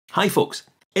Hi folks,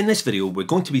 in this video we're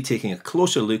going to be taking a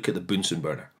closer look at the Bunsen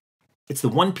burner. It's the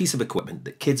one piece of equipment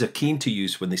that kids are keen to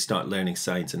use when they start learning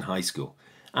science in high school,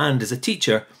 and as a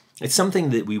teacher it's something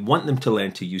that we want them to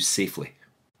learn to use safely.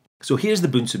 So here's the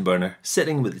Bunsen burner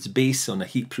sitting with its base on a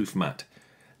heat-proof mat.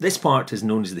 This part is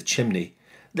known as the chimney,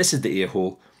 this is the air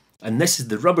hole, and this is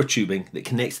the rubber tubing that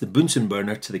connects the Bunsen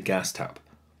burner to the gas tap.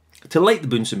 To light the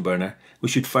Bunsen burner we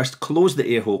should first close the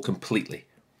air hole completely.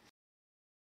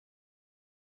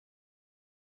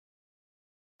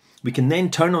 We can then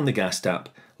turn on the gas tap,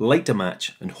 light a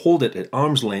match and hold it at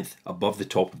arm's length above the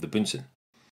top of the Bunsen.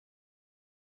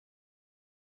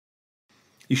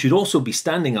 You should also be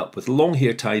standing up with long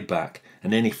hair tied back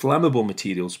and any flammable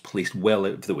materials placed well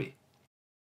out of the way.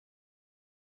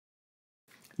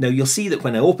 Now you'll see that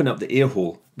when I open up the air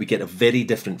hole we get a very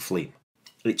different flame.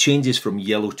 It changes from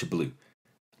yellow to blue.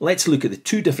 Let's look at the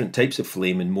two different types of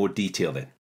flame in more detail then.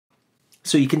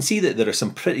 So you can see that there are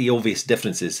some pretty obvious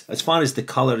differences as far as the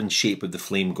colour and shape of the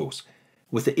flame goes.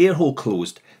 With the air hole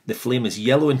closed, the flame is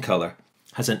yellow in colour,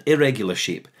 has an irregular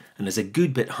shape and is a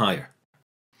good bit higher.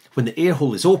 When the air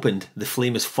hole is opened, the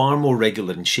flame is far more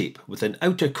regular in shape, with an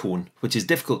outer cone, which is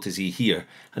difficult to see here,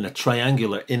 and a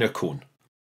triangular inner cone.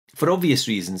 For obvious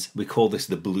reasons, we call this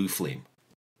the blue flame.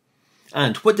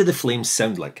 And what do the flames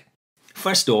sound like?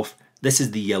 First off, this is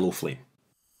the yellow flame.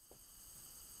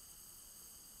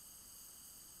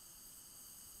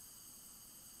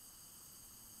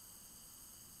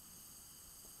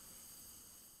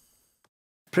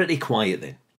 Pretty quiet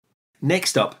then.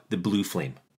 Next up, the blue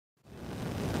flame.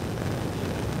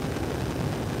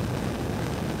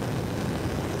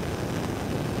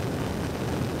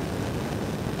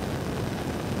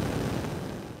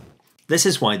 This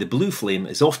is why the blue flame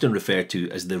is often referred to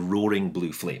as the roaring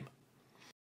blue flame.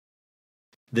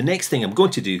 The next thing I'm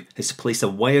going to do is to place a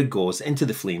wire gauze into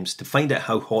the flames to find out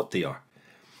how hot they are.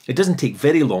 It doesn't take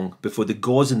very long before the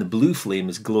gauze in the blue flame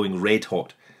is glowing red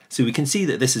hot, so we can see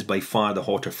that this is by far the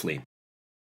hotter flame.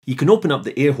 You can open up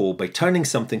the air hole by turning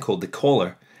something called the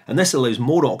collar, and this allows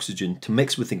more oxygen to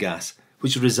mix with the gas,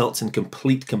 which results in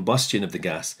complete combustion of the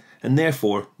gas, and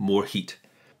therefore more heat.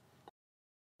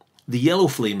 The yellow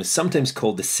flame is sometimes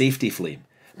called the safety flame,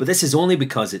 but this is only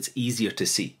because it's easier to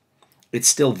see. It's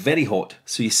still very hot,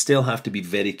 so you still have to be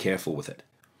very careful with it.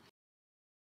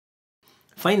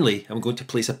 Finally, I'm going to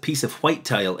place a piece of white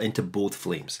tile into both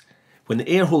flames. When the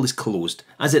air hole is closed,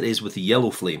 as it is with the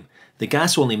yellow flame, the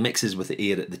gas only mixes with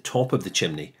the air at the top of the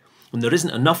chimney, and there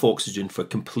isn't enough oxygen for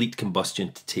complete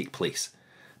combustion to take place.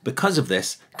 Because of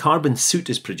this, carbon soot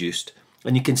is produced,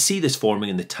 and you can see this forming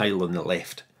in the tile on the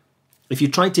left. If you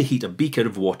tried to heat a beaker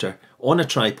of water on a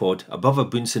tripod above a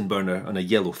Bunsen burner on a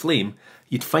yellow flame,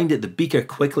 you'd find that the beaker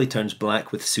quickly turns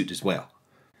black with soot as well.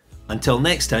 Until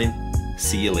next time,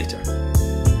 see you later.